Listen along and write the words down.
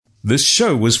This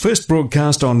show was first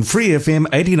broadcast on Free FM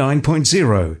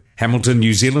 89.0, Hamilton,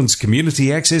 New Zealand's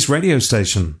community access radio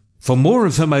station. For more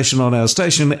information on our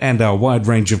station and our wide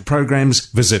range of programs,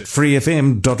 visit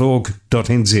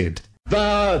freefm.org.nz.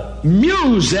 The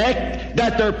music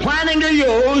that they're planning to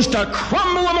use to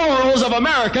crumble the morals of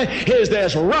America is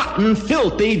this rotten,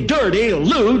 filthy, dirty,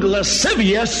 lewd,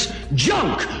 lascivious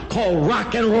junk called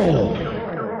rock and roll.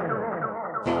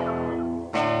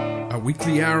 A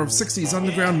weekly hour of 60s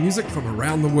underground music from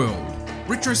around the world.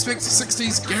 Retrospect's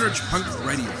 60s Garage Punk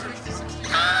Radio.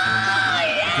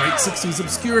 Great 60s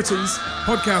obscurities,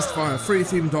 podcast via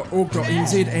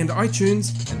freefm.org.nz and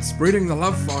iTunes, and spreading the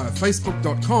love via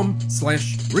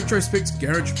facebook.com/Retrospect's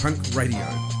Garage Punk Radio.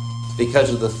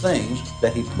 Because of the things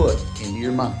that he put into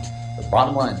your mind. The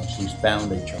bottom line is he's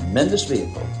found a tremendous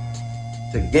vehicle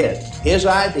to get his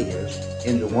ideas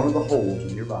into one of the holes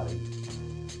in your body.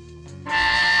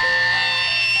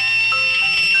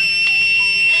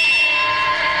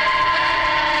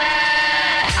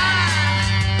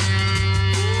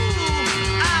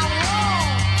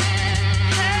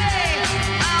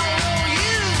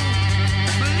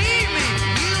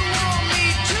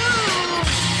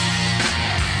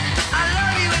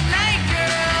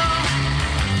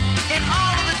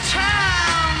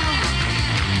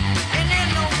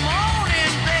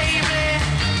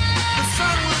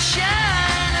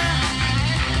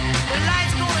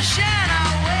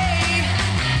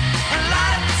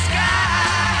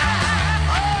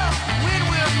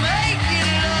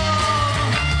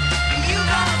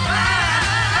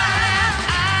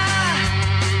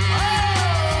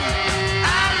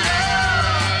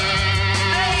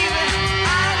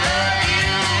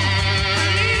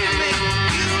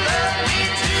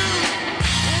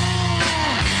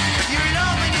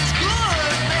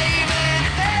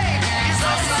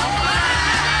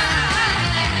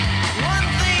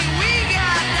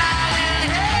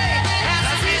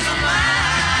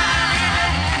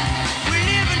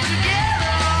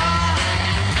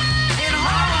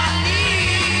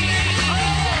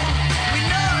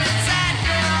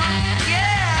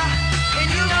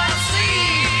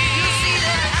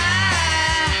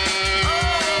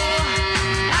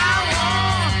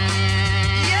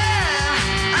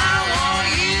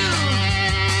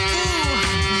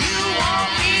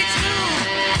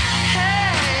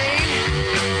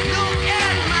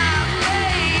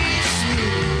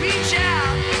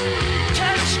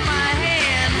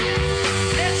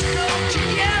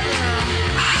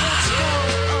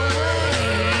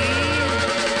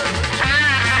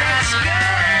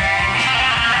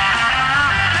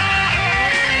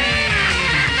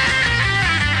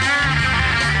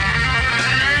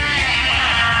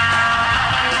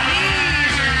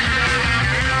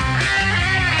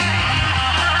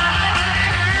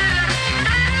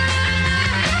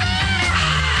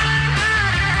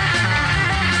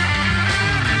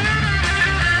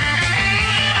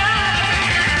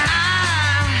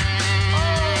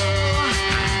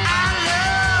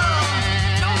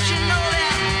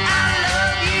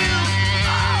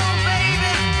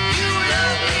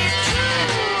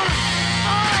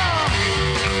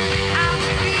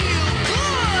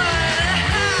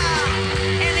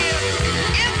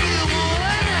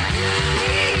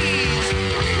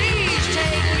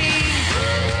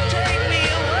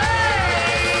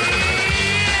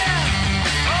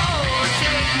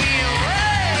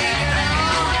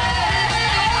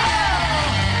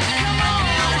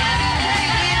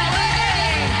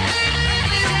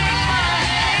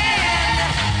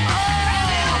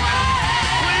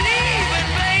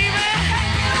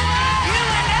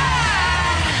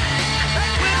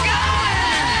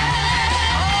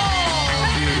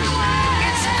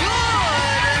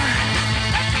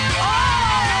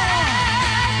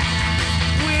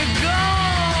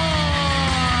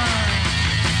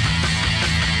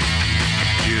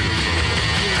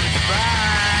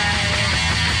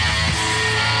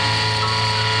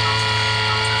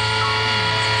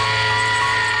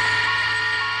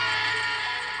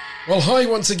 Well, hi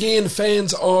once again,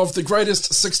 fans of the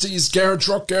greatest 60s garage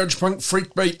rock, garage punk,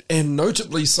 freakbeat, and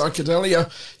notably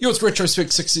psychedelia. You're with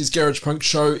Retrospect 60s Garage Punk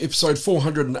Show, episode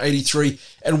 483,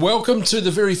 and welcome to the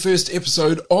very first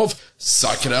episode of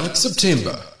Psychedelic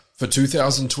September for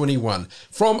 2021.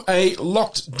 From a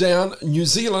locked down New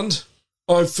Zealand,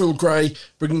 I'm Phil Gray,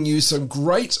 bringing you some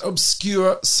great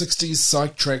obscure 60s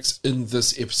psych tracks in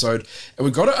this episode. And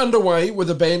we got it underway with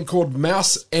a band called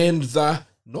Mouse and the...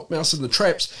 not Mouse and the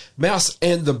Traps, Mouse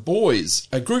and the Boys,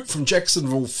 a group from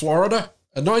Jacksonville, Florida,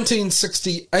 a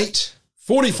 1968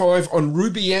 45 on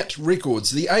Rubaiyat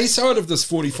Records. The A-side of this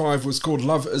 45 was called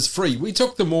Love is Free. We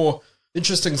took the more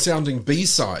interesting sounding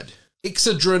B-side,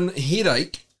 Excedrin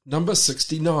Headache, number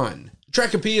 69. The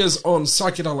track appears on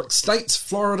Psychedelic States,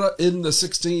 Florida in the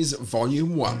 60s,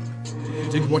 Volume 1.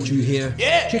 Dig what you hear?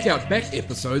 Yeah! Check out back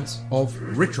episodes of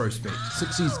Retrospect,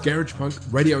 60s Garage Punk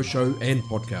radio show and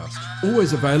podcast.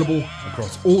 Always available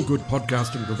across all good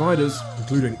podcasting providers,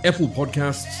 including Apple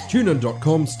Podcasts,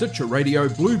 TuneIn.com, Stitcher Radio,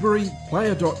 Blueberry,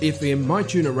 Player.fm,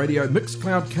 MyTuner Radio,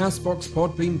 Mixcloud, Castbox,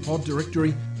 Podbean, Pod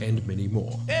Directory, and many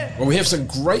more. Yeah. Well, we have some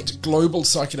great global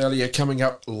psychedelia coming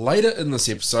up later in this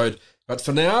episode, but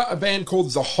for now, a band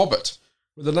called The Hobbit.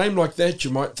 With a name like that,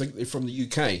 you might think they're from the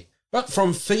UK. But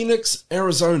from Phoenix,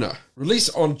 Arizona.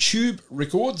 Released on Tube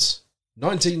Records,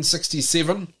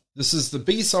 1967. This is the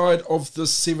B-side of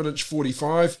this 7-inch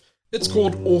 45. It's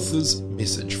called Author's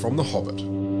Message from The Hobbit.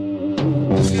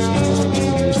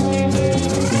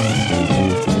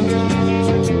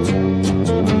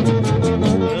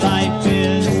 Life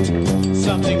is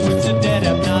something which the dead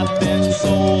have not been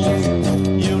sold.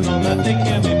 You know that they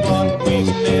can be bought.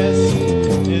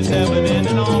 Weakness is evident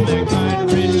in all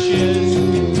mankind. Riches,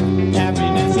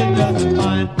 happiness it doesn't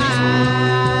find. I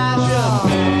should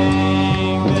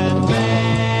think that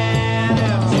man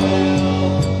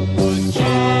himself would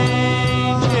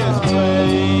change his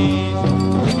ways.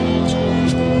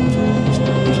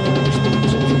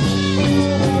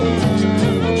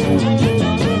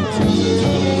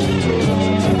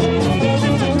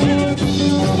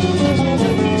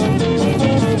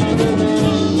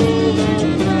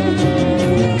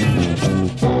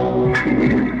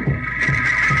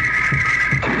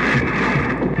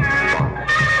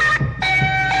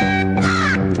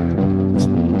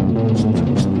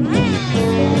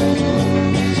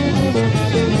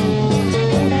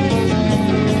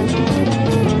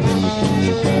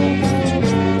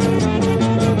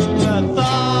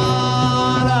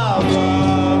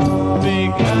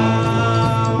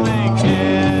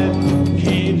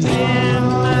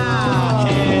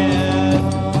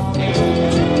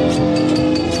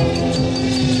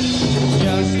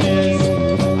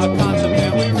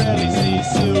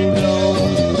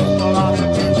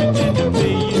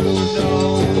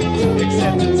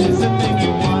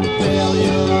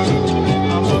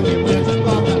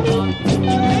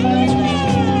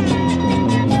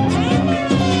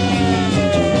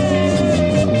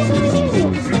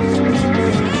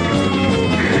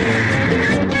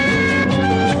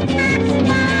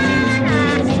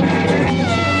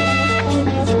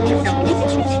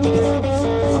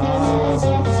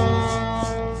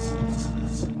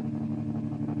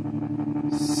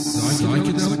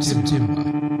 September.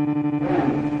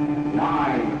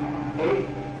 9, 8,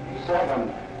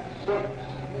 7, 6,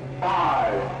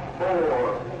 5,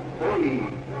 4, 3,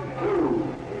 2,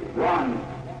 1,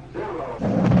 0.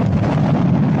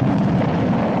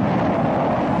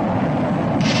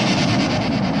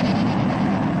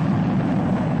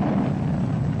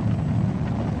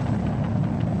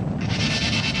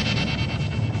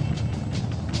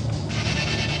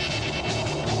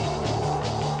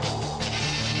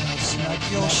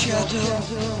 Your shadow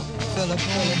fell upon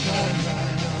my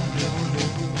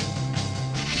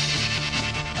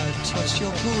I touched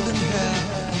your golden hair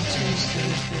and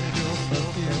tasted your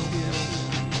perfume.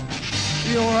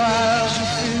 Your eyes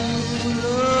were filled with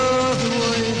love the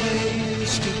way they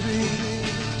used to be.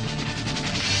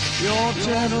 Your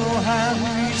gentle hand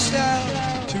reached out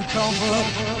to comfort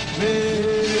me.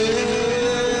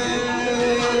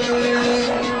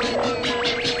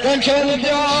 Then came the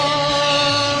dawn.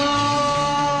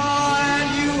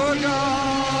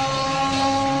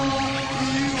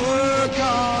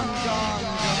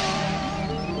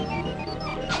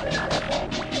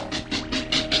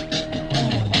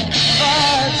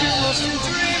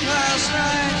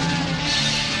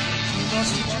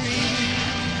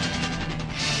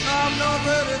 I'm not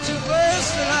ready to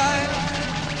face the light.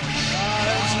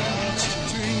 There's so much to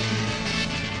dream.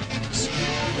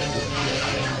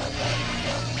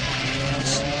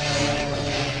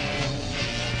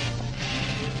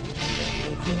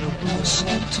 Incredible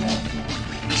symptom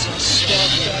is a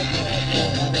step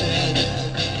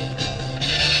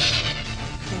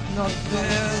could not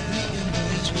bear the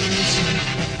image racing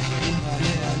in my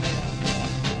head.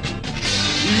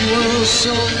 You were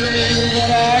so big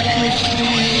that I could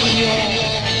feel your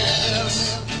yes.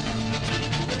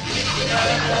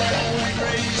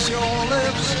 Raise your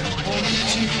lips only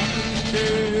to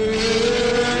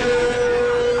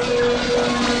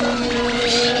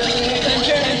and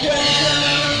came down,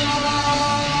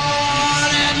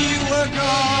 and you were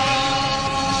gone,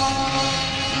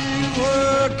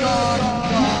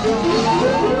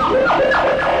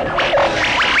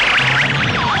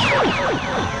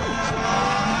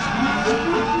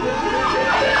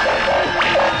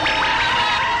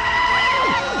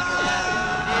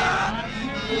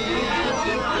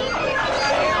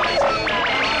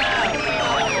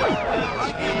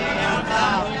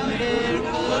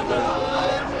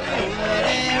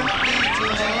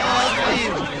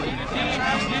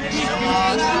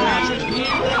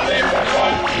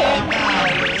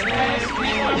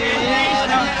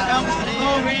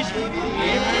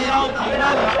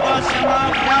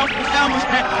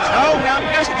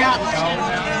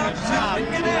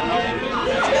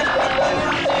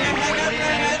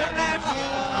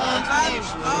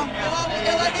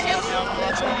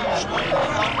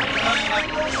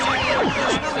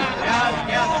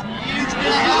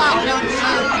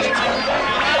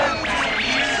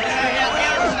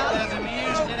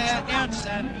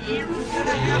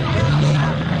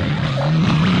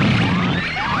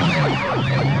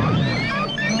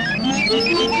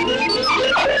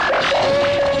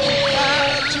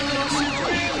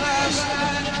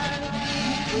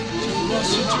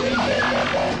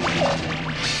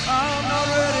 I'm not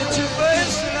ready to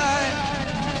face tonight.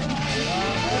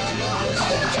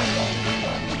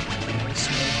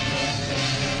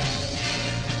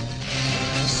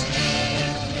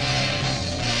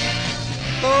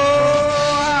 Oh, I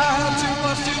had too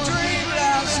much to dream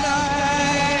last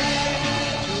night.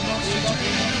 Too much to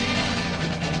dream.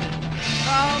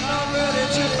 I'm not ready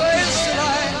to face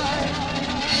tonight.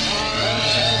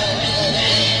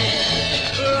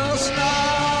 Last night,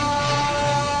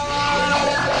 I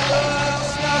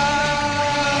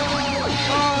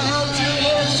had too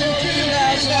much to dream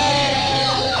last night.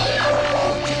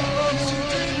 Too much to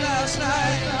dream last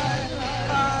night.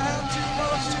 I had too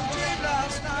much to dream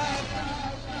last night.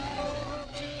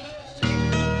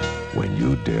 When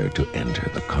you dare to enter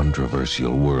the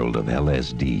controversial world of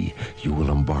LSD, you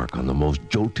will embark on the most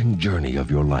jolting journey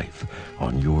of your life.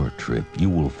 On your trip, you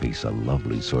will face a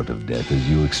lovely sort of death as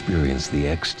you experience the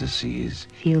ecstasies,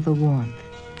 Feel the warmth,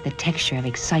 the texture of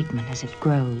excitement as it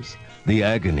grows. the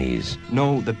agonies,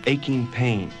 Know the aching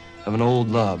pain of an old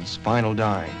love's final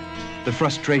dying, the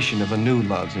frustration of a new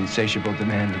love's insatiable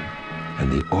demanding.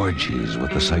 and the orgies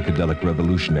with the psychedelic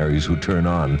revolutionaries who turn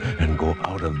on and go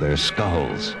out of their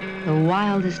skulls. The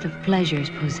wildest of pleasures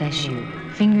possess you.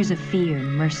 Fingers of fear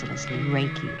mercilessly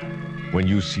rake you. When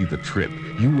you see the trip,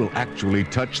 you will actually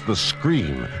touch the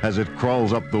scream as it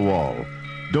crawls up the wall.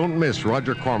 Don't miss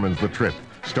Roger Corman's The Trip,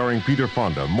 starring Peter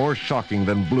Fonda, more shocking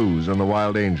than Blues and the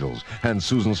Wild Angels, and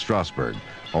Susan Strasberg.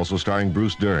 Also starring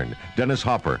Bruce Dern, Dennis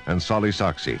Hopper, and Solly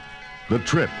Soxy. The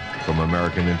Trip from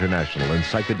American International in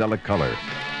psychedelic color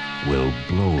will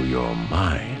blow your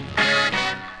mind.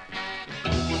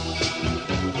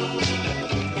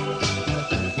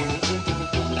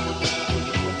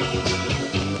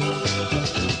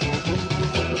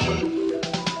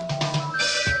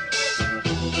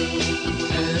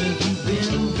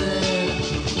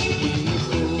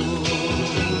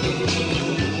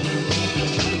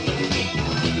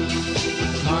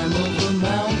 Climb over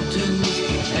mountains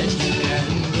and you can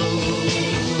go.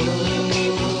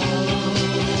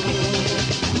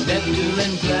 Nectar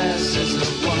and glasses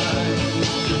of wine.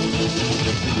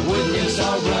 Wood nymphs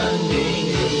are running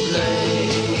to play.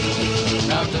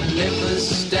 Mount Olympus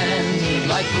stands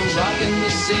like a rock in the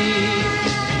sea.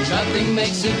 Nothing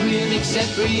makes it real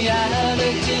except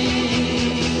reality.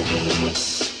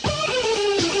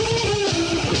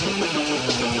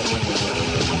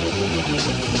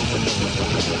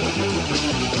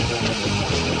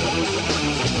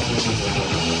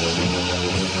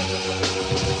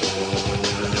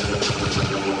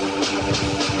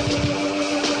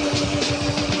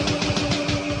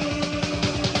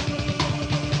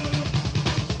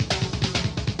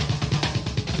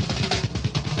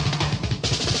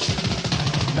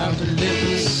 Mount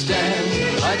Olympus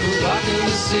stands like a rock in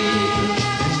the sea.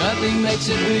 Nothing makes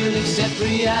it real except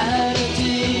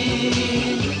reality.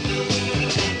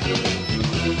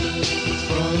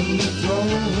 From the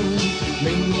throne,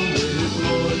 mingle with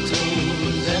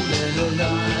mortals and their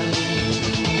lives.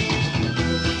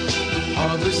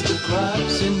 Harvest the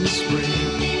crops in the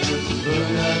spring,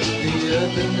 burn up the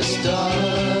earth and the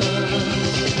stars.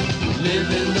 Live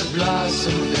in the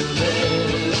blossom and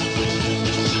red.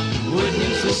 Wood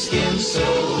nymphs with skin so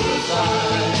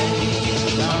fine.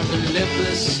 Mount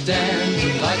Olympus stands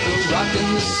like a rock in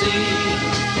the sea.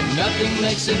 And nothing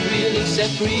makes it real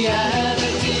except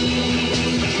reality.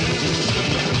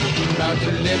 Mount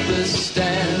Olympus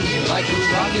stands like a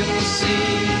rock in the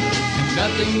sea.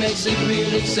 Nothing makes it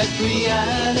real except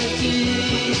reality.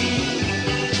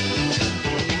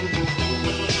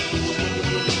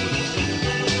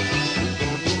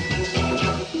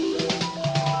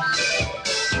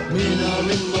 Men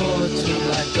are immortal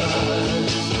like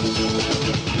gods.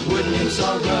 Wood nymphs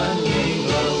are running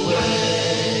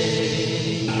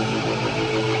away.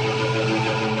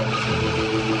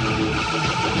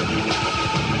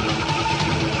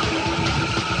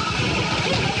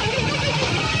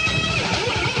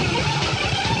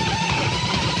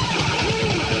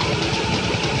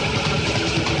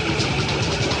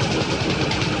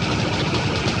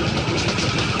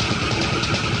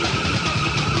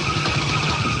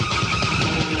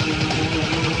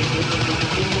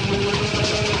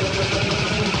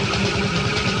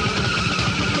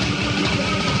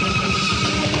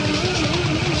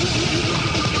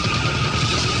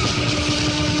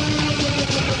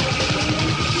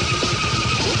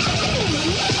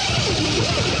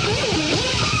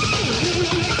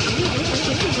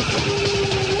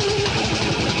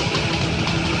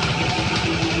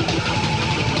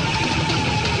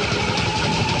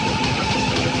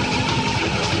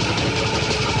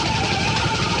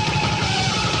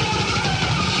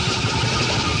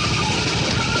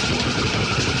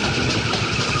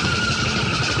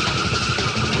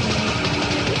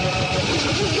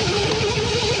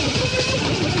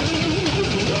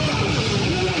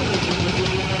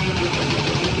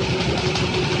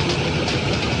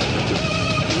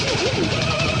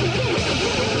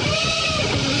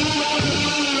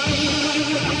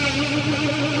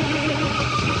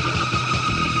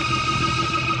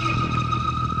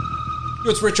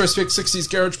 With Retrospect 60s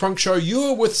Garage Punk Show,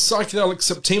 you're with Psychedelic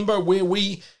September, where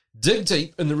we dig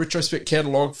deep in the Retrospect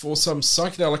catalogue for some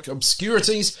psychedelic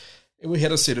obscurities, and we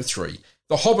had a set of 3.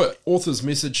 The Hobbit, author's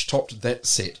message, topped that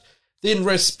set. Then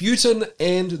Rasputin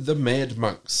and the Mad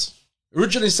Monks.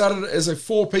 Originally started as a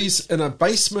 4-piece in a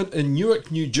basement in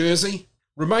Newark, New Jersey,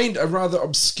 remained a rather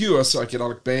obscure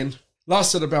psychedelic band,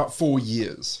 lasted about 4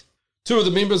 years. 2 of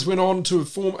the members went on to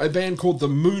form a band called the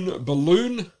Moon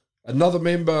Balloon. Another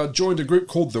member joined a group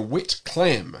called the Wet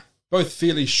Clam, both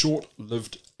fairly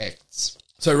short-lived acts.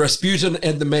 So Rasputin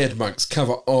and the Mad Monks,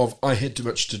 cover of I Had Too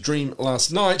Much to Dream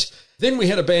Last Night. Then we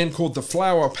had a band called the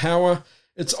Flower Power.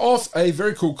 It's off a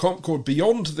very cool comp called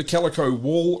Beyond the Calico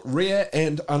Wall, Rare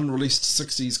and Unreleased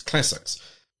 60s Classics.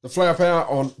 The Flower Power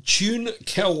on Tune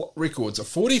Cal Records, a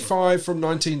 45 from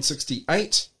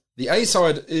 1968. The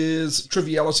A-side is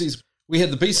Trivialities. We had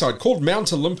the B-side called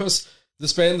Mount Olympus.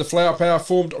 This band, the Flower Power,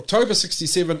 formed October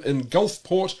 67 in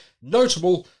Gulfport,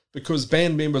 notable because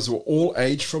band members were all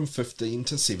aged from 15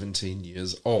 to 17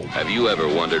 years old. Have you ever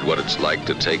wondered what it's like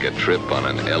to take a trip on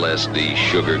an LSD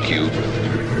sugar cube?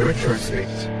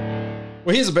 Retrospect.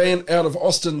 Well, here's a band out of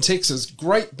Austin, Texas.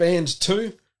 Great band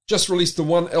too. Just released the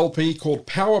 1 LP called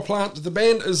Power Plant. The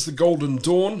band is the Golden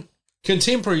Dawn,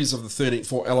 contemporaries of the 13th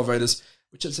Floor Elevators,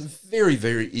 which is very,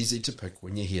 very easy to pick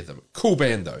when you hear them. Cool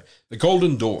band though. The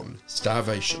Golden Dawn,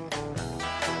 Starvation.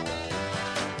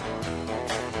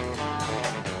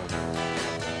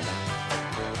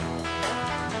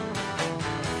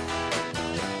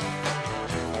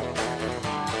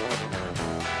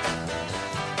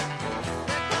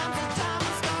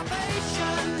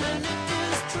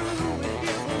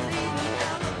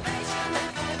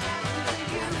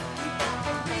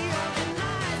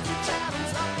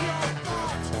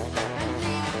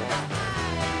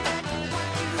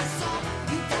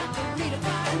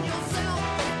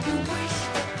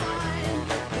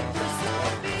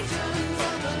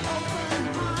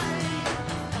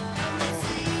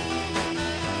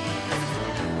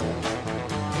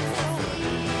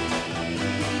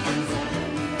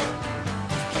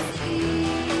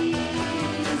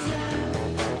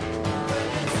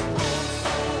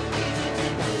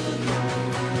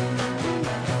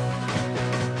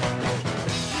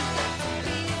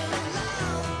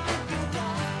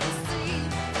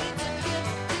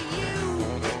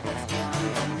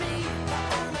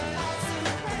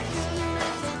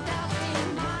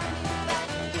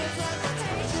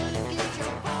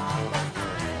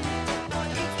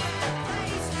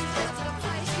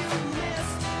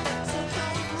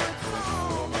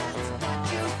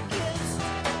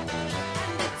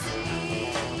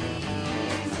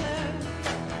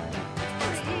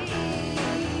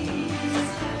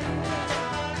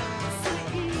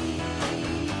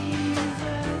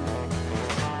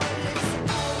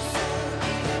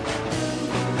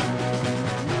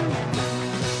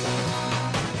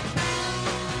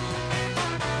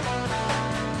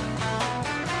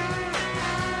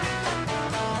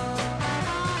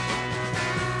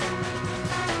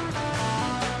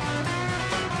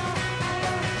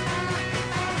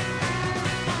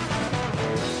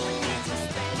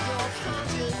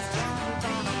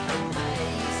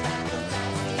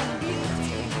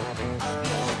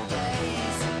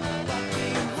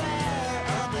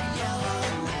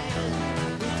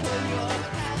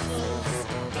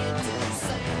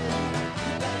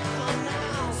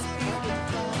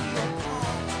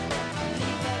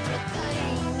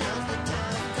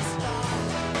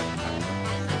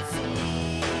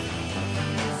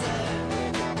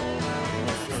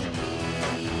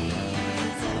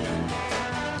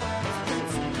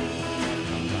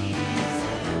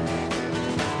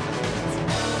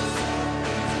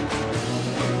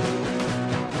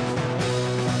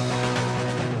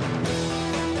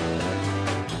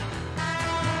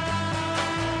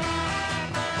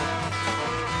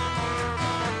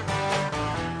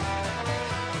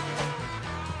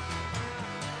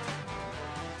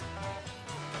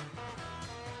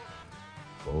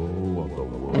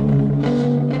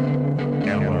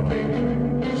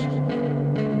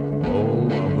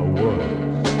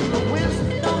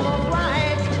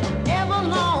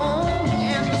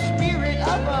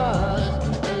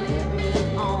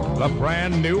 The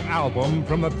brand new album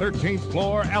from the 13th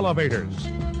Floor Elevators,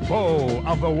 Foe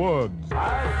of the Woods.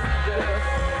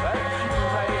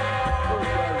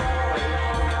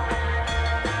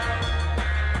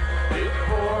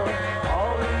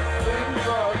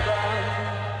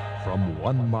 From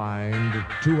one mind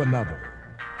to another.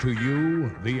 To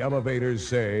you, the Elevators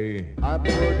say, I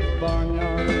put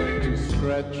Barnyard to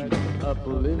scratch up a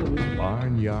little.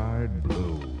 Barnyard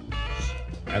Blues.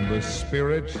 and the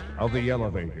spirit of the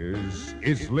elevators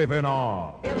is living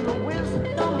on. In the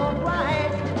wisdom of right,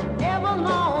 ever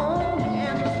known,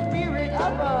 and the spirit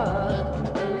of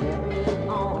us living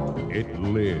on. It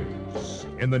lives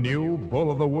in the new Bull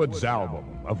of the Woods album,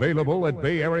 available at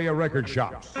Bay Area record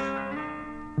shops.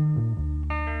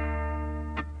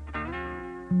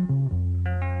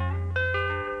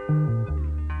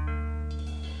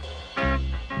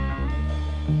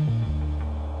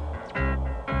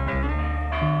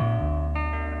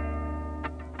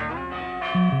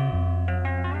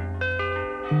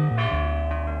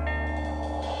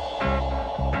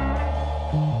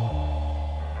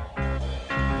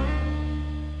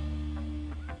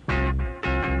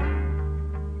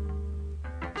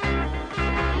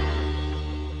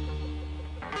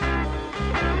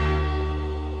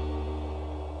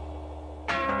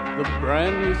 The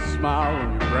brand new smile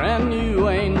on your brand new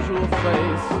angel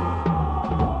face.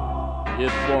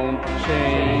 It won't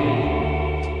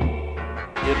change.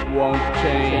 It won't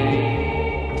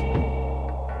change.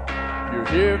 You're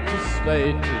here to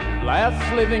stay till your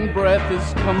last living breath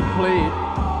is complete.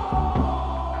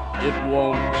 It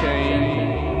won't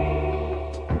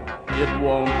change. It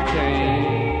won't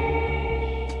change.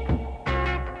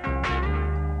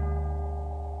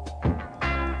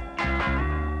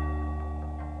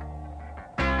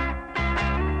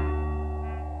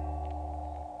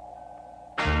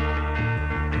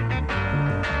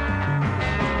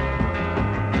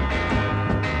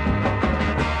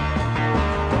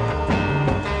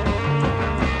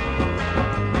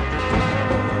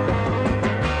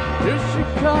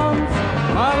 Comes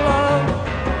my love,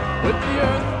 with the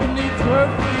earth beneath her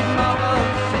feet, my love,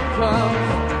 she comes.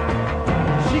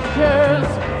 She cares,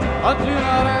 I do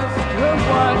not ask her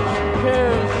why she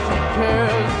cares, she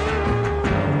cares.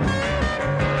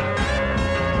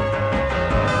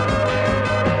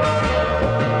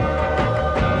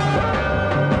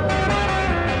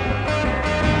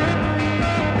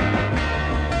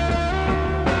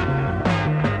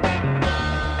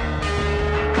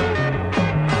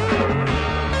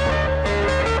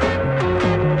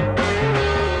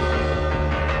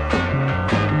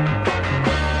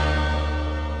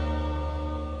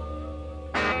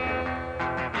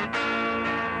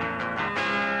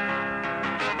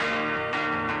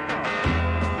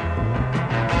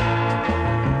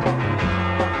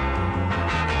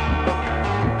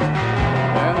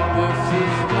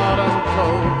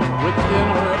 Within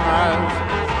her eyes,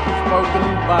 spoken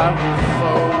by her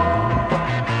soul.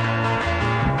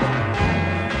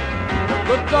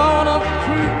 The dawn of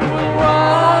truth will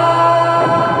rise.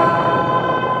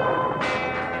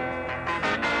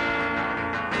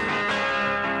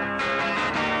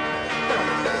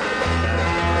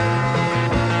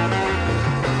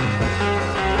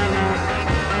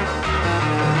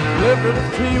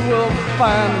 Liberty will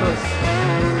find us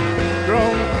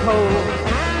grown cold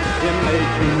in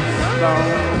aching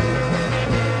stone.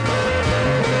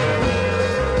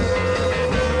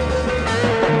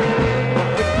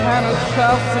 The cannon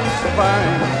shall cease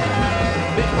firing,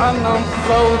 the unknown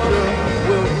soldier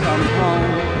will come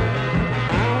home.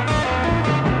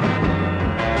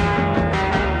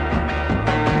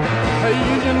 A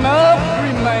union of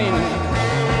remaining,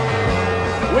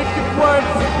 wicked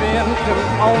words of men can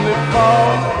only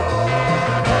fall.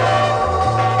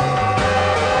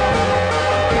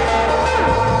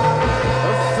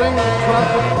 Single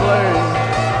trumpet blaring,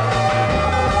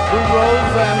 the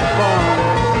rose and thorn,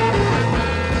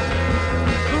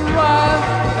 the rise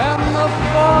and the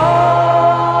fall.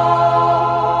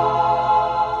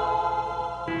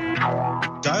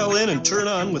 Dial in and turn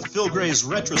on with Phil Gray's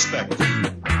Retrospect,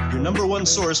 your number one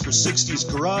source for 60s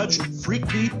garage, freak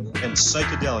beat, and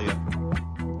psychedelia.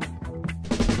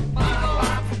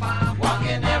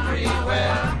 Walking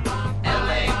everywhere,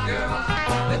 LA girls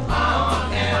with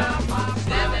long hair,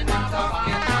 standing and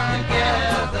talking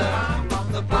together.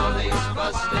 The police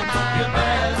busting your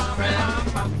best friend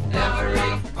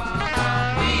every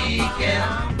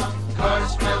weekend.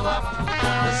 Cars fill up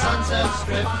the Sunset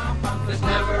Strip. There's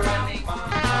never any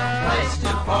place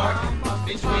to park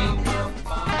between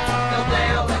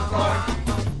Hildale and Clark.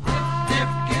 Dip,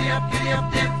 giddy up,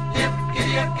 dip, dip,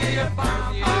 giddy up,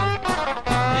 curfew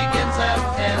begins at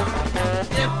 10.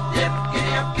 Dip, dip,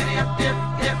 giddy up, dip,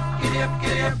 dip, giddy up,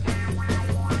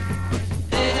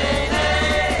 hey, hey,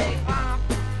 hey.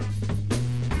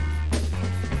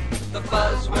 The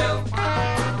buzz will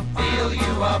feel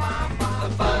you up, the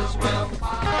buzz will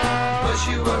push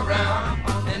you around,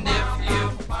 and if you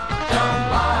don't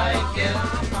like it,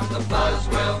 the buzz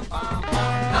will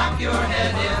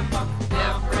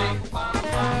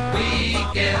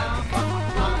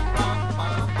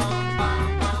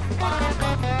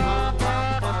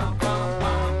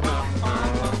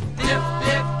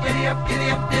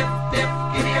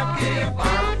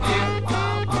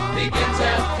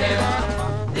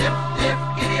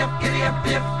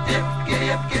dip, dip, giddy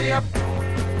up, giddy up.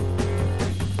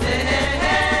 Hey, hey,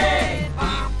 hey,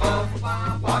 people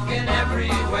walking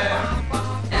everywhere.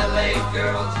 LA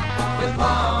girls with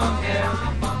long hair,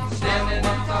 standing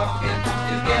and talking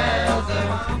together.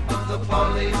 The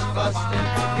police busting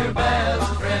your best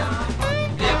friend.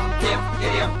 Dip, dip,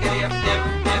 giddy up, giddy up, dip,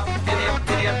 dip, giddy up,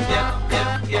 giddy up, dip, dip,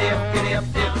 giddy up, giddy up,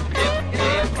 dip, dip,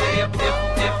 giddy up, giddy up,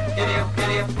 dip, dip, giddy up,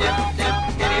 giddy up, dip, dip,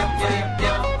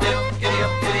 giddy up, giddy up, dip, dip, giddy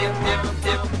up, giddy up,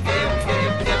 dip, dip,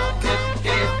 giddy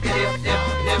up,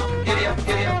 giddy up, dip, dip, giddy up,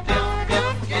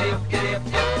 giddy up,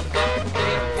 dip,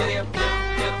 dip, giddy up, giddy up, dip, dip,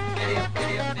 giddy up, giddy up, dip, dip, giddy up, giddy up, dip, dip, giddy up, giddy up, dip, dip, giddy up,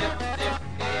 giddy up, dip,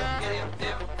 dip, giddy up, giddy up,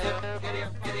 dip, dip, giddy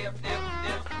up, giddy up,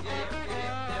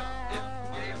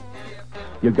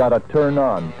 dip. You gotta turn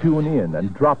on, tune in,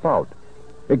 and drop out.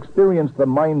 Experience the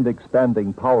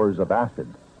mind-expanding powers of acid.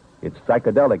 It's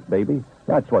psychedelic, baby.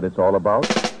 That's what it's all about.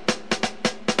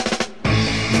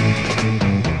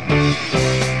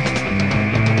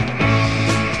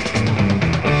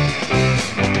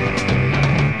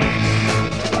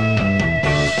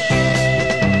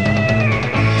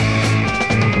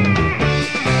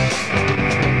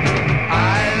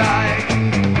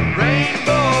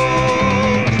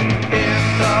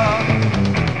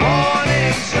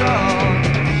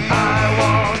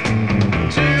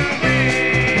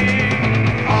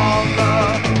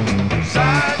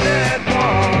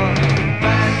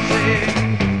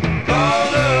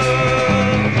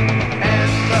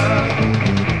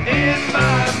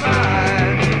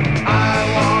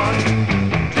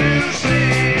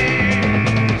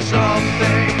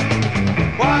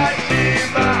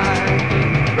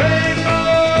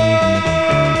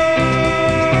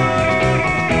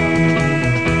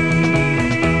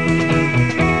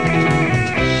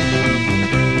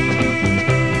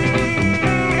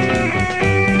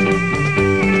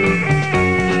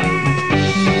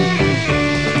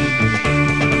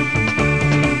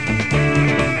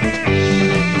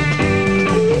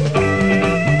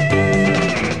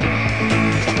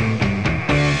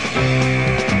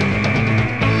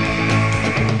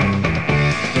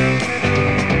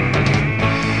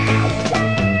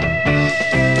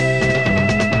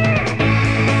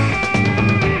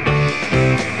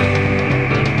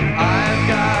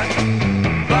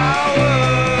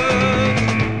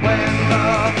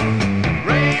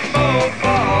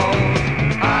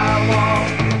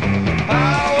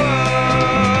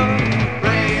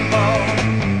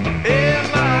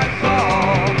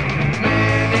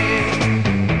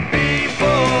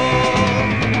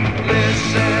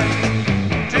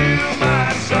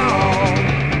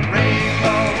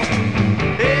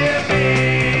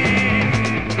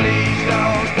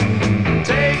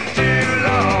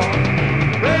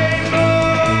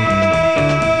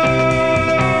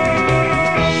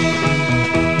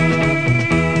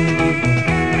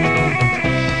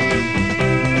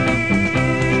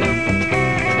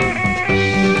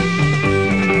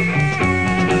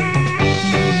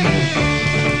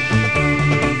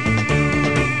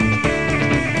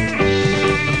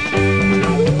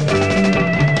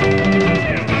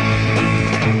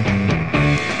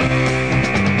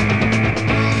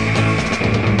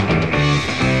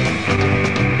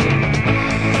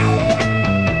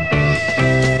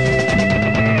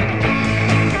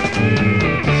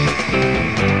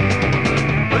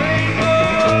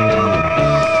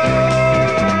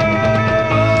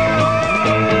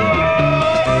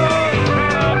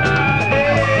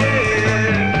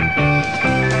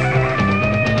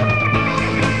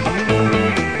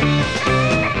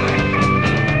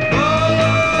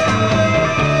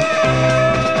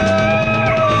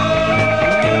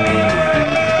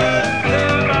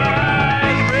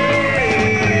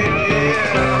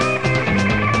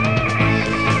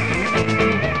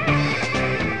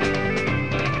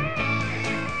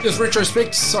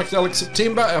 Retrospect, Psychedelic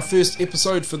September, our first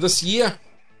episode for this year.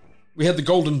 We had the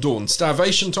Golden Dawn,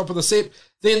 Starvation, top of the set,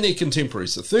 then their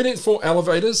contemporaries, the 13th Floor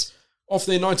Elevators, off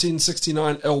their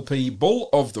 1969 LP Bull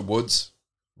of the Woods,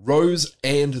 Rose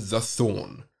and the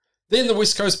Thorn. Then the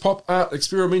West Coast Pop Art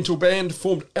Experimental Band,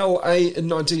 formed LA in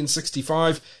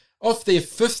 1965, off their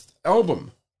 5th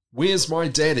album, Where's My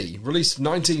Daddy, released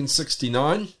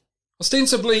 1969.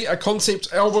 Ostensibly a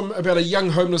concept album about a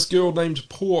young homeless girl named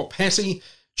Poor Patty,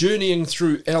 journeying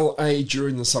through LA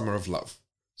during the summer of love.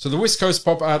 So the West Coast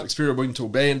Pop Art Experimental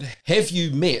Band, Have You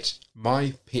Met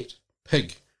My Pet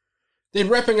Pig? Then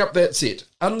wrapping up that set,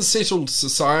 Unsettled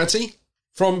Society.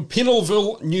 From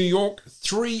Pennellville, New York,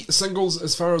 3 singles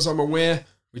as far as I'm aware.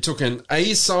 We took an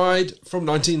A-side from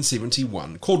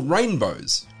 1971 called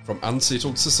Rainbows from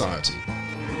Unsettled Society.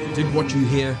 Dig what you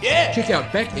hear? Yeah! Check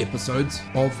out back episodes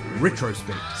of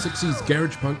Retrospect, 60s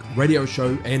Garage Punk radio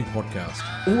show and podcast.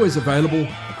 Always available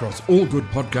across all good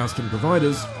podcasting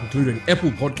providers, including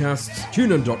Apple Podcasts,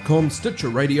 TuneIn.com, Stitcher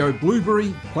Radio,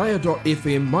 Blueberry,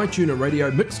 Player.fm, MyTuner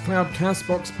Radio, Mixcloud,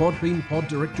 Castbox, Podbean, Pod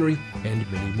Directory, and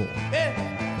many more.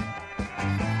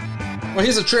 Well,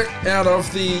 here's a track out of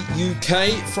the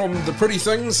UK from The Pretty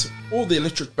Things, or The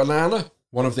Electric Banana,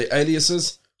 one of their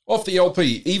aliases, off the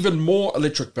LP Even More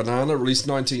Electric Banana, released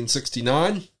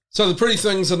 1969. So The Pretty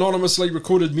Things anonymously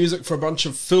recorded music for a bunch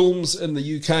of films in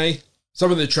the UK,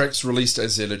 some of their tracks released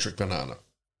as The Electric Banana.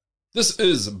 This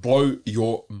is Blow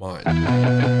Your Mind.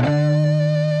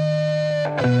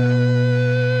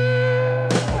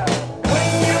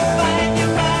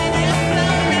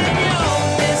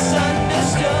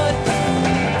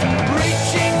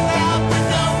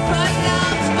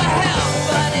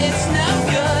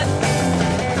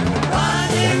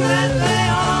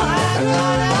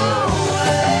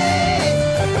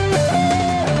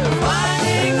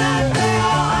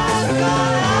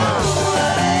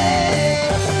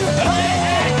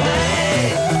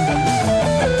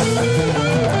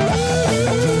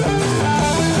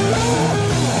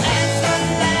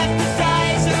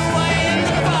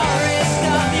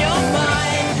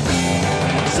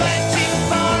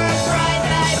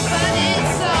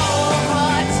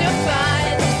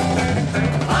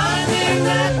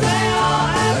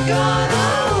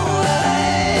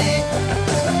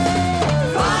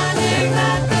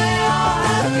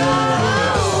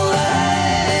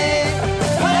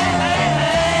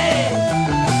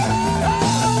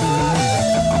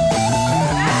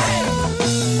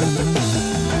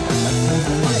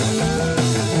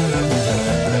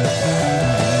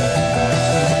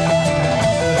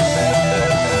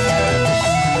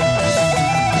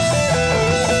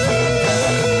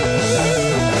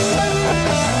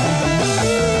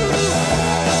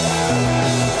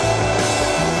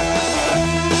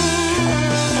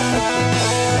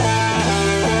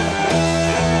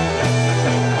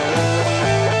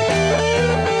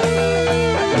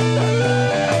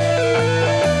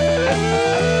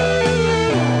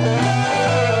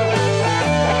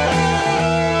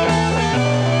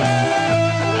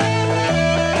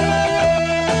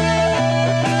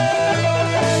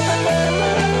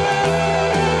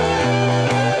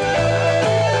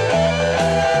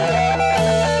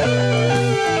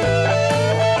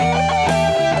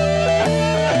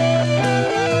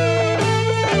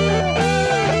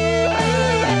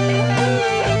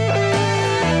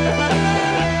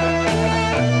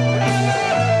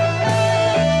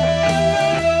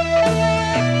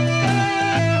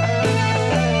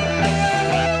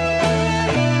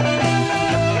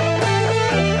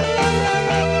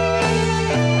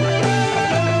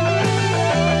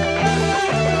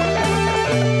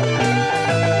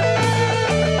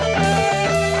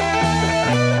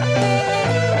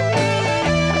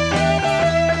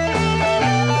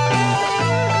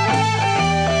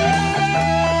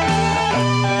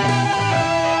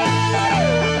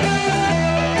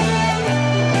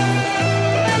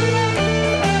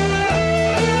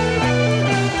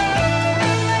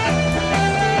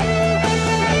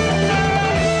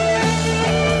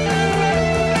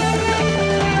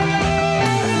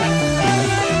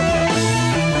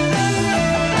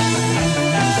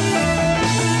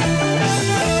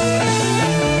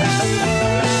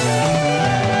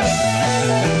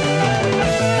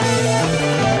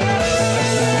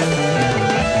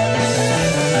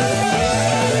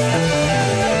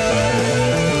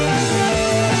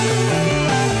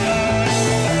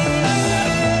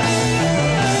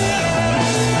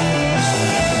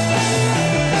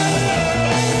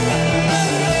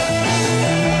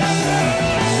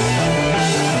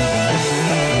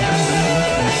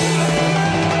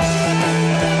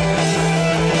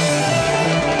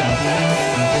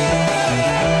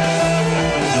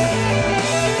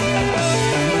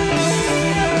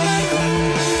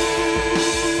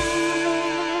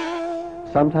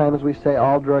 Sometimes we say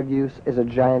all drug use is a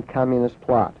giant communist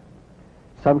plot.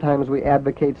 Sometimes we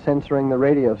advocate censoring the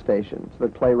radio stations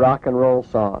that play rock and roll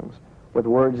songs with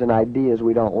words and ideas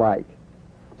we don't like.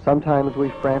 Sometimes we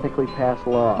frantically pass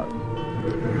laws.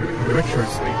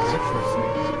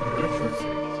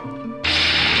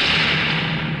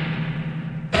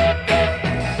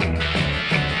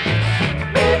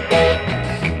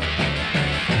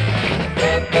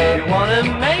 You wanna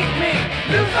make me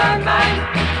lose my mind?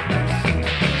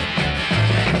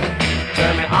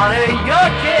 Turn me on to your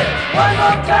kid one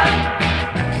more time.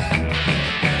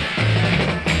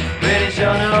 Pretty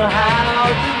sure know how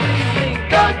to please me,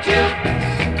 don't you?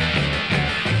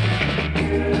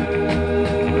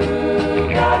 You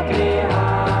got me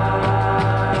high.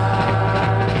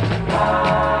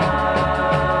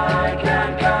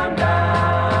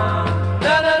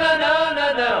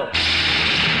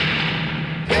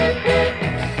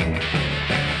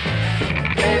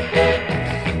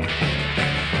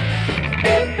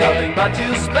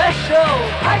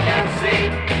 I can see.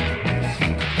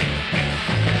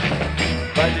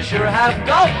 But you sure have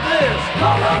got this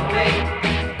all of me.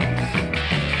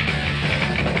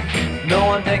 No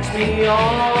one takes me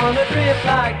on a trip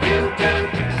like you do.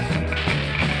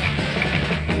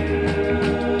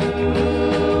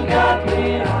 You got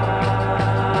me high.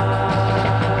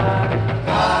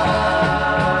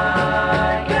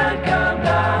 I can't come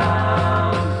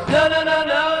down. No, no, no,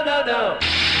 no, no, no.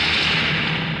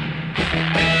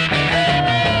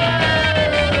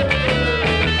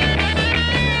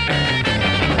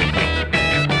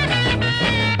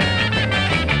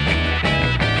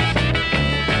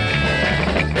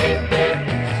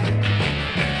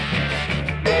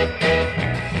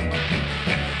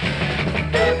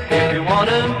 If you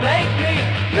wanna make me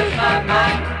lose my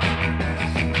mind,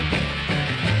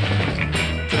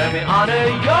 let me honor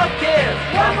your kiss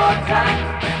one more time.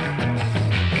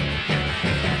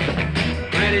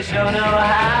 Pretty sure know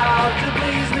how to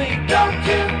please me, don't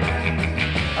you?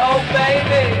 Oh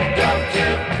baby, don't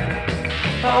you?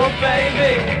 Oh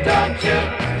baby, don't you?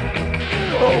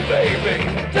 Oh baby,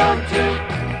 don't you?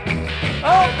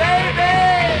 Oh baby!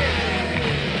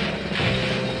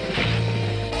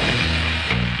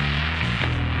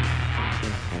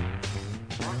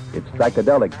 It's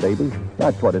psychedelic, baby.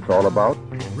 That's what it's all about.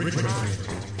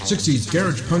 60s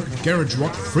garage punk, garage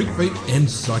rock, freak beat, and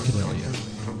psychedelia.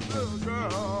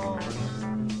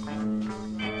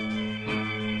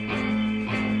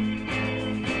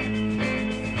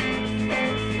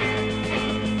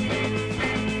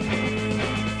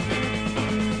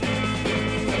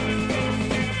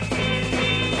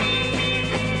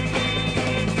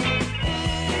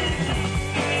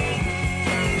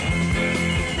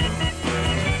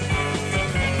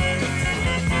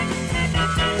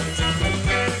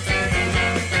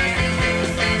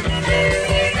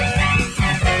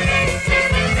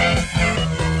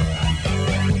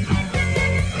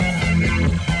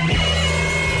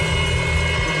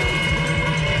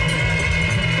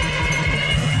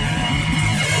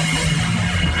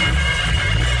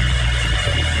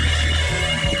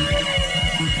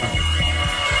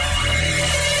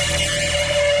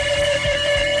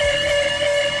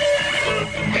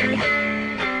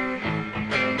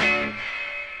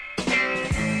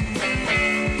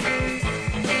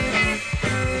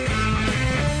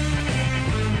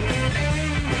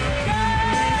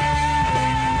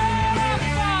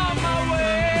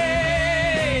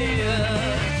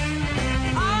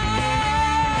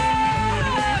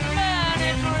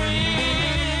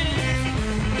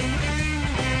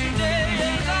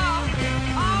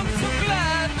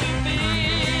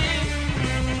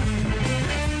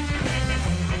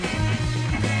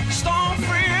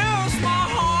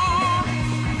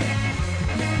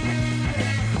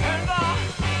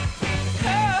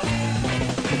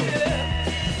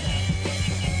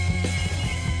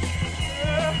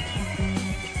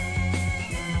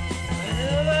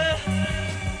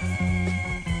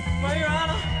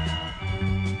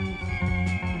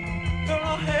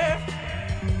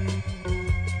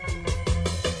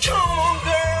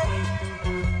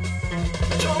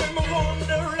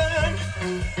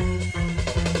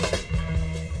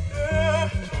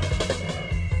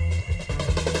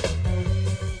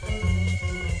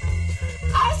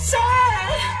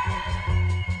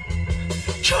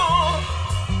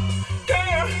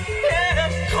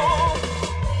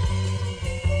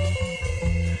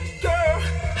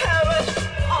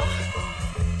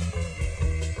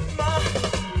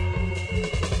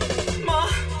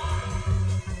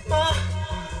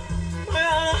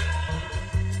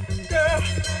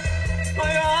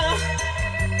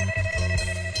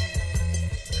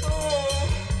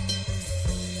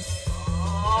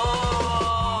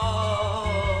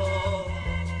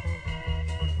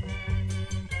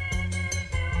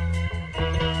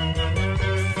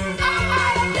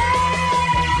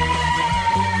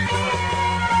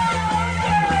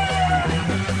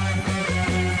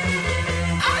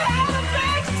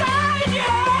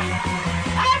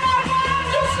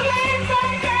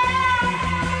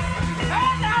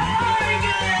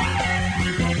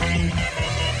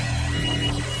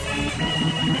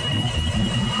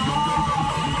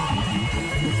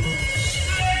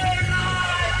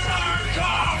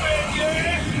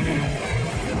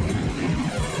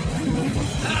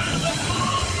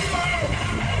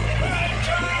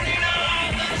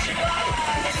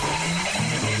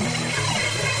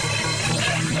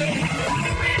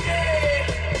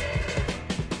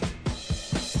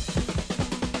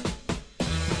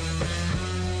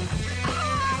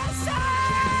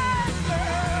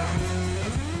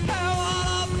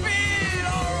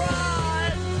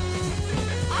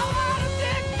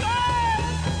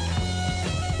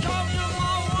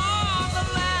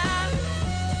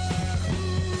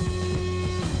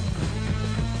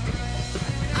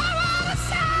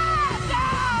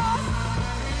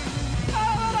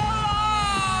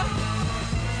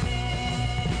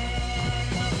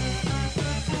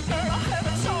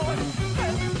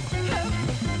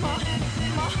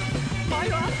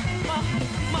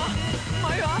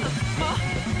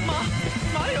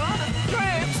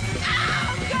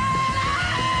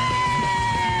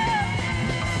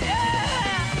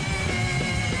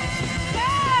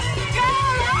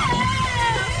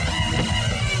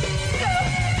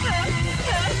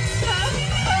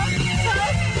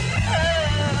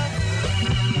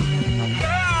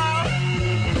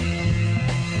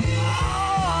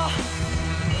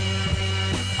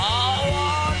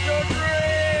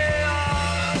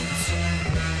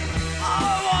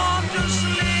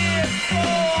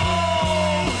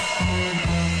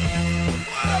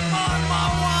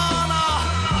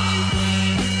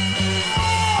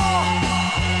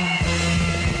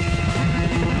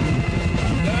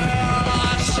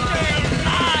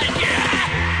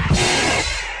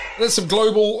 There's some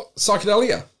global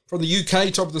psychedelia. From the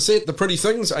UK, top of the set, The Pretty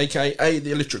Things, a.k.a.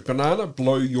 The Electric Banana,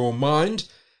 Blow Your Mind.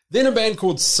 Then a band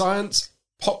called Science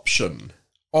Poption,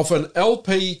 off an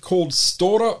LP called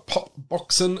Stora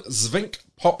Popboxen Zvink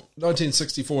Pop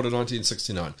 1964 to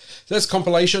 1969. So that's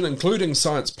compilation, including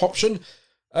Science Poption.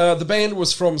 The band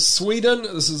was from Sweden.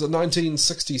 This is a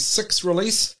 1966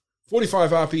 release.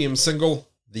 45 RPM single,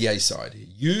 the A-side.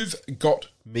 You've Got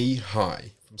Me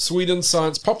High. From Sweden,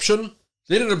 Science Poption.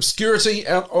 Then an obscurity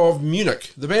out of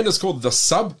Munich. The band is called The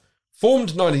Sub. Formed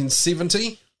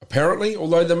 1970, apparently,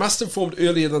 although they must have formed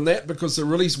earlier than that because the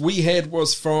release we had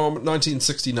was from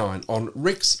 1969 on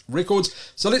Rex Records.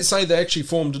 So let's say they actually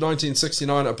formed in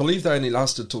 1969. I believe they only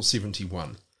lasted till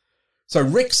 71. So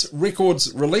Rex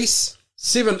Records release,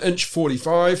 7-inch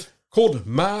 45, called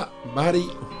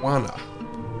Marijuana.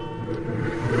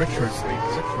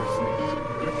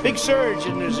 Big surge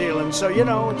in New Zealand, so, you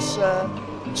know,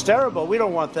 it's terrible. We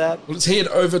don't want that. Let's head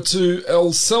over to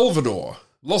El Salvador.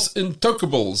 Los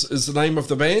Intocables is the name of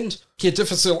the band. Que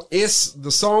Difícil Es,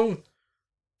 the song.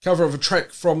 Cover of a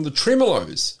track from the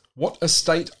Tremolos, What a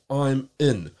State I'm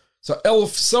In. So El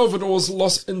Salvador's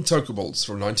Los Intocables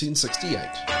from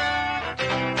 1968.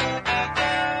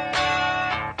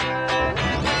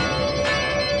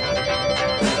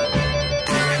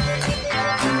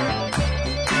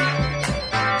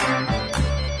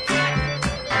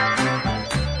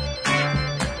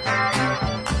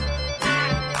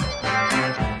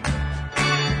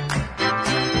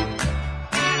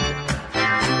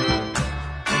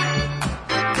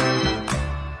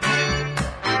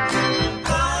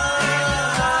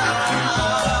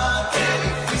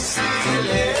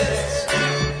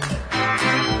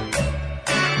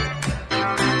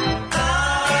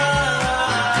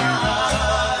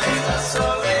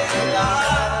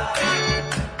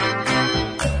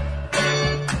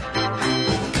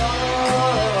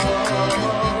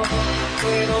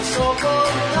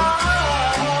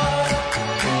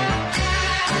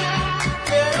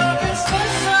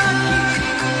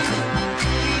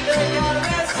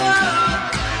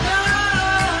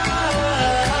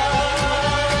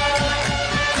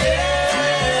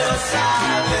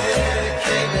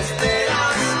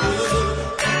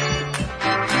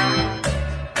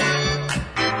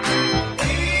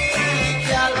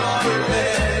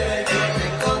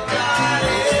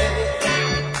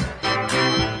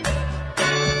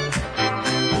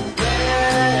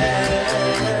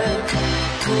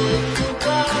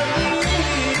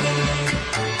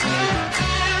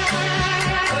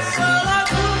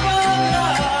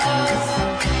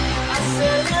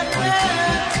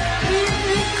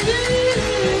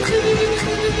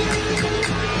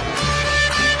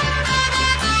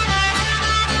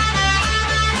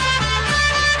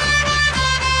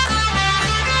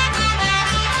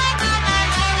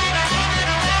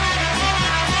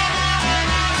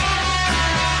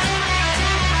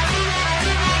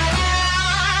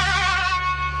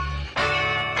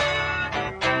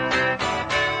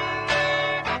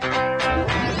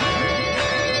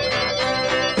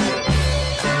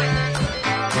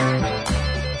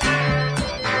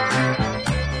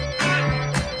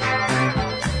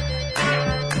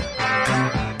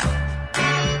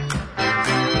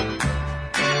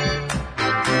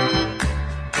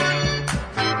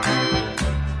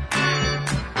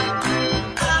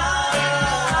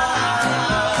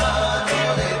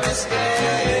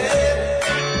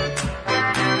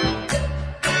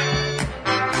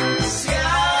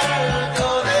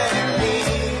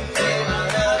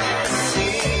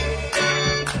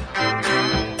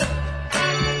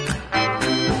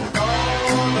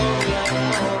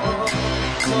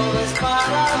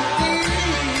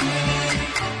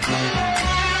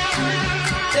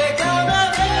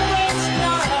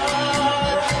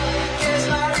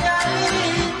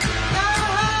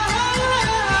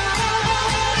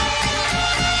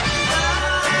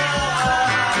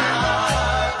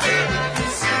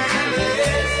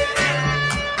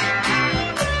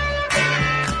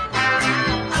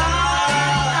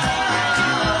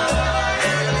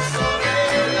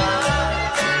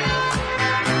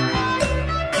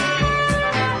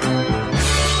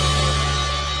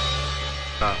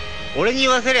俺に言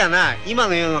わせりゃな、今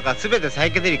の世の中全てサ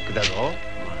イケデリックだぞ。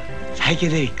サイケ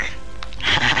デリック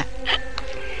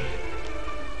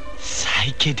サ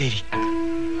イケデリック。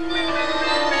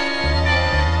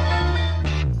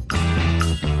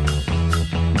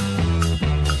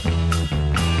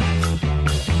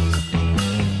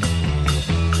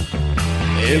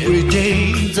Every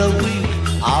day the week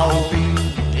I'll be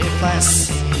a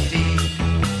class CD.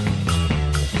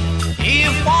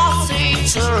 If I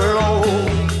say low,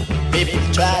 people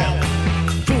try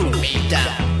to pull me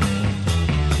down.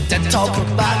 The talk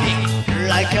about it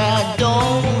like I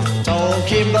don't.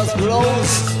 Talking but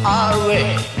blows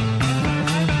away.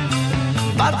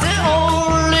 But they're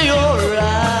only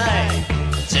alright.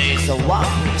 They're the one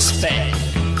who spend.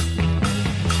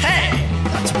 Hey,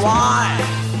 that's why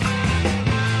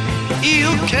you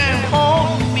can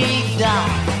hold me down.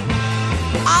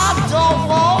 I don't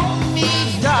hold me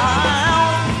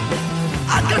down.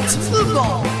 I got to move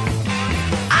on.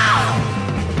 Ow!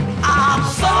 I'm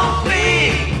so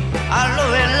big. I know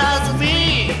it loves me.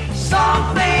 So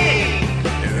big.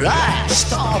 Right,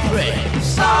 stop it.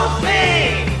 So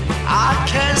big. I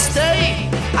can't stay.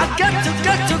 I got to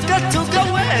go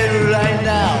away right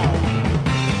now.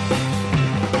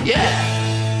 Yeah.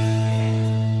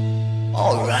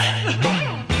 All right.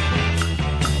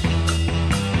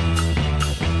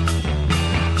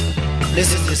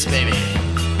 Listen to this, baby.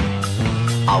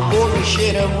 I wanna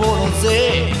hit and wanna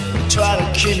say, try to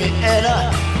keep me in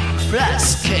a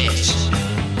glass cage.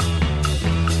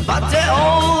 But they're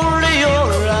only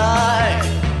alright.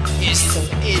 It's so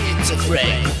easy to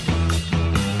break.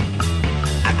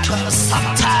 I could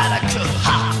sometimes I could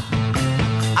hop.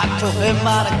 I could be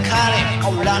mad at Connie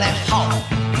or run it home.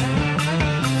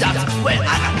 That's when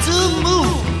I got to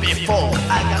move before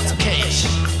I got to cage.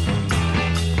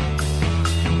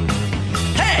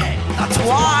 Hey, that's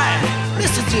why,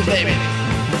 listen to me, baby.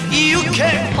 You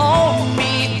can't hold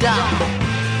me down.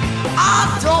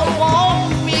 I don't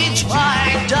want me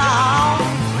trying down.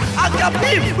 I got to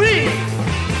be free.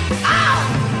 Ow!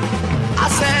 I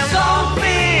said, so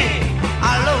free. I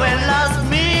love and loves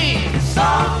me. So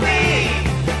free.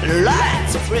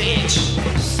 Lights fridge.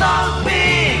 So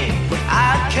free.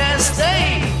 I can't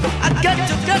stay. I got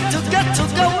to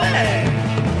go away.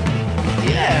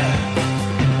 Yeah.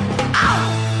 Ow!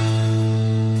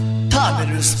 Turn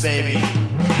me loose, baby.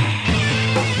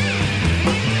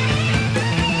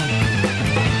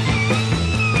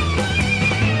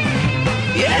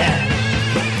 Yeah.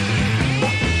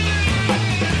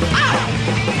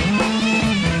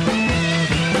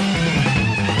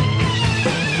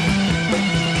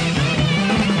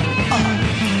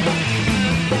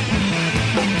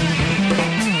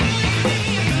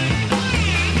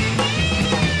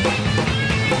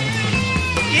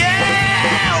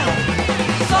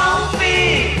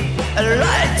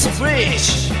 Light bridge,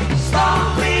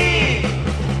 zombie.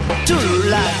 Do you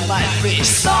like my fish,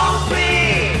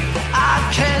 zombie? I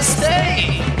can't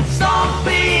stay,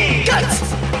 zombie. Got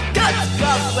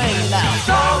away now,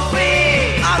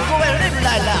 zombie. I'll go and live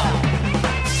like now,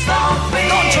 zombie.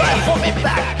 Don't try to hold me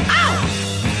back, ow,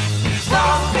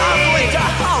 zombie. I'm going the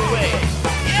highway,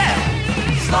 yeah,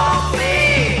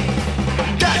 zombie.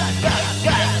 Got,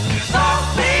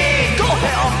 zombie. Go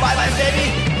ahead on, bye, baby,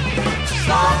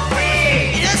 zombie.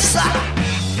 Yes, sir.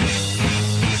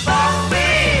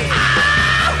 Zombie.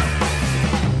 Ah!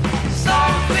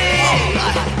 Zombie.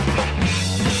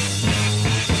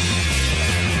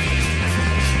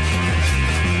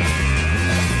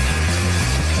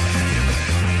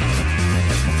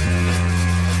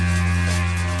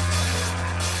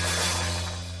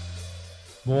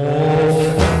 All right.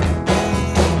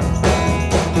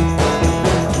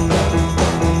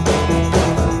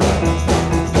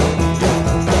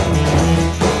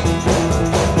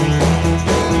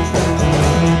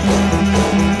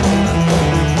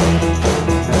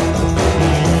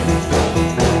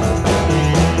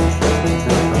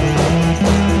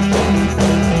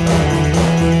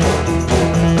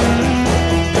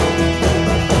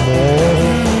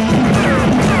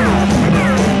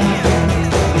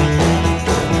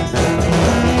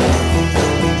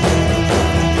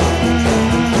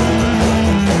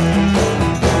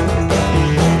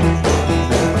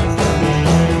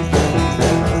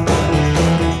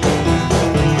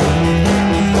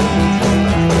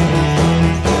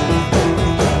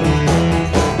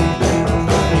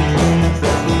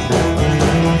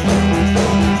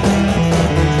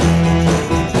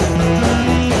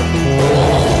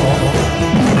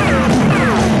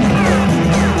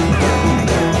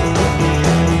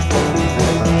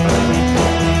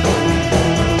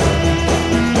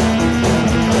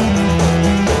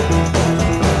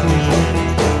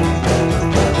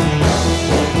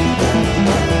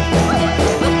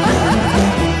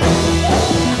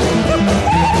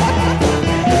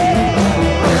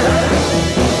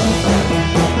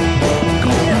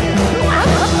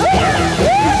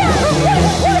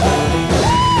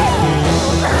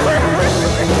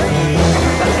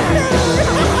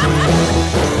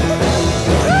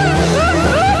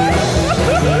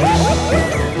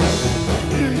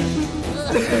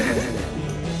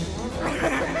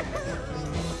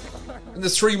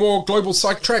 Three more global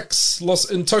psych tracks. Los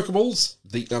Intocables,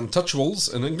 The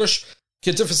Untouchables in English,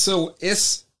 Katificil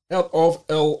S out of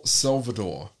El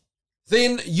Salvador.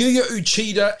 Then Yuya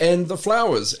Uchida and The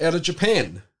Flowers out of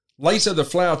Japan. Later, the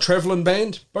Flower Travelin'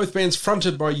 Band, both bands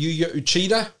fronted by Yuya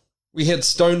Uchida. We had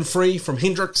Stone Free from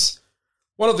Hendrix.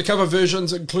 One of the cover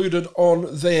versions included on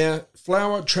their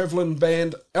Flower Travelin'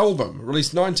 Band album,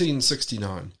 released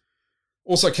 1969.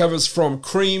 Also covers from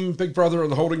Cream, Big Brother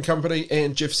and the Holding Company,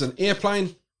 and Jefferson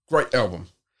Airplane. Great album.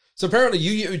 So apparently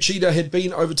Yuya Uchida had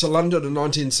been over to London in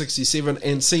 1967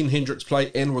 and seen Hendrix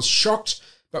play and was shocked,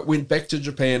 but went back to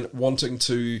Japan wanting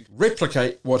to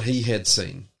replicate what he had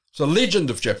seen. So legend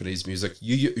of Japanese music,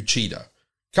 Yuya Uchida,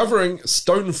 covering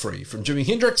Stone Free from Jimi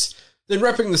Hendrix. Then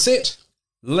wrapping the set,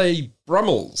 Les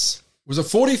Brummels was a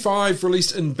 45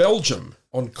 released in Belgium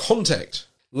on Contact.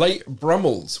 Les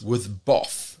Brummels with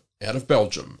Boff out of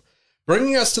Belgium.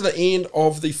 Bringing us to the end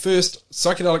of the first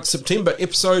Psychedelic September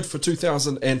episode for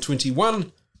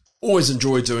 2021. Always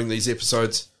enjoy doing these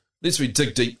episodes. Lets me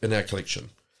dig deep in our collection.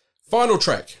 Final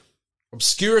track,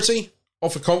 Obscurity,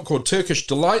 off a comp called Turkish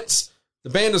Delights. The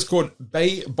band is called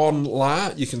Bay Bon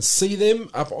La. You can see them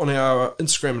up on our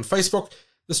Instagram and Facebook.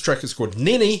 This track is called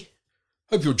Nenny.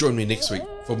 Hope you'll join me next week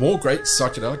for more great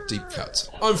psychedelic deep cuts.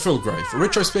 I'm Phil Gray for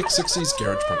Retrospect 60s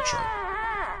Garage Punk Show.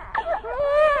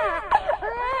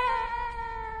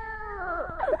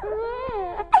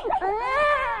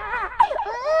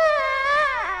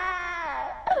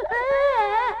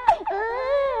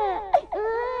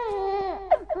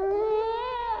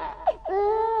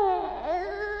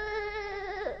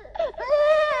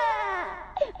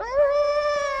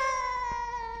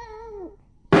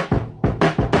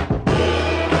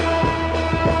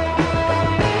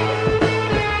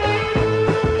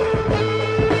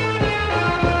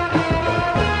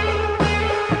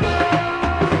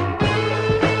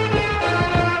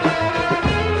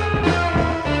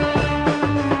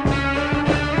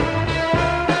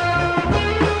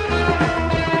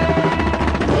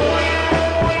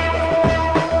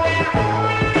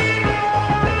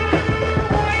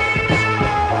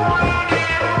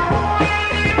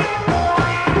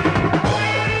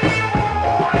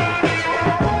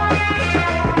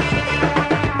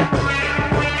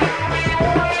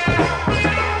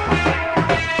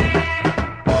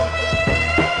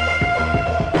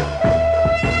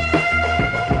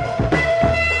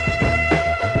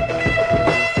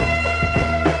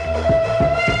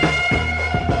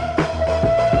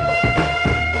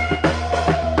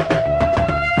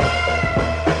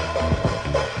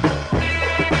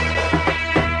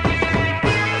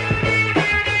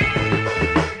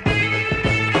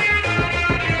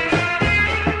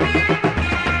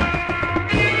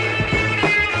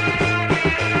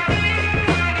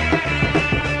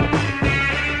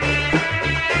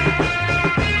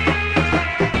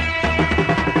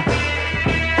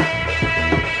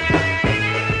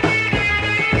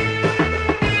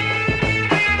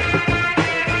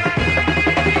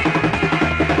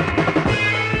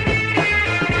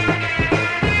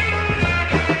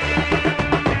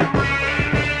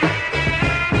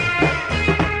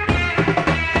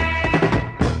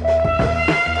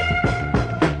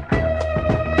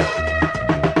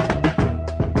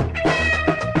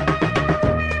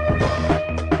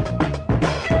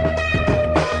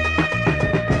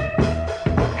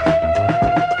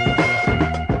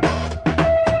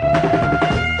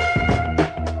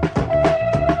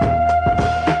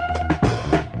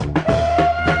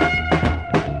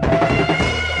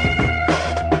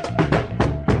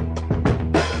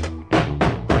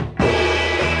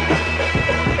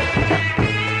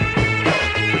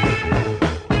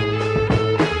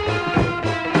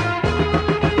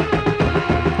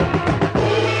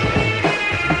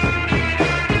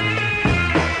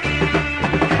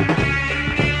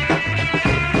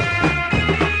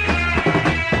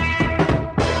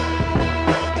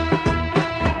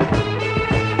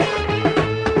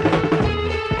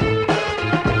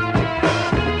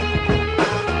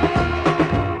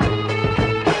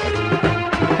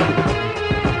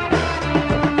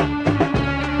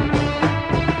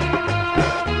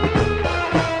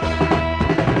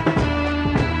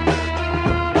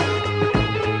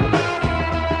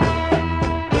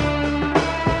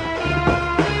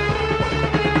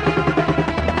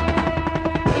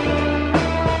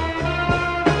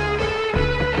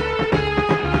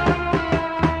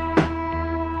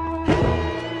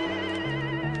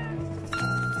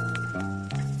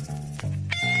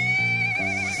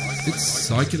 It's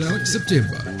Psychedelic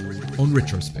September on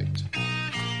Retrospect.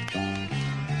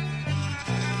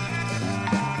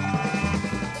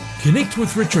 Connect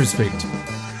with Retrospect.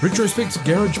 Retrospect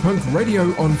Garage Punk Radio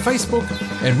on Facebook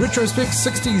and Retrospect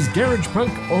 60s Garage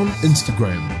Punk on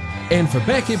Instagram. And for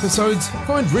back episodes,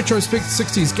 find Retrospect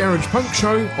 60s Garage Punk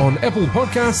Show on Apple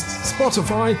Podcasts,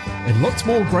 Spotify, and lots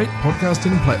more great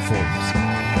podcasting platforms.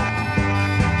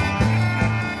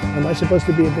 Am I supposed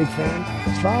to be a big fan?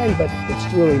 It's fine, but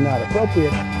it's really not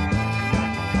appropriate.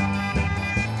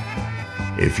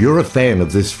 If you're a fan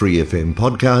of this Free FM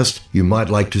podcast, you might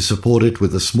like to support it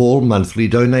with a small monthly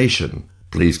donation.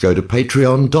 Please go to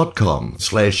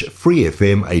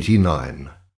patreon.com/freefm89.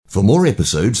 For more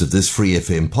episodes of this Free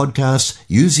FM podcast,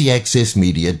 use the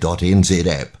accessmedia.nz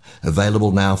app,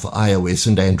 available now for iOS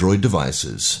and Android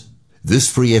devices. This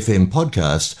Free FM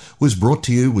podcast was brought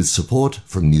to you with support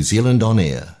from New Zealand On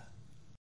Air.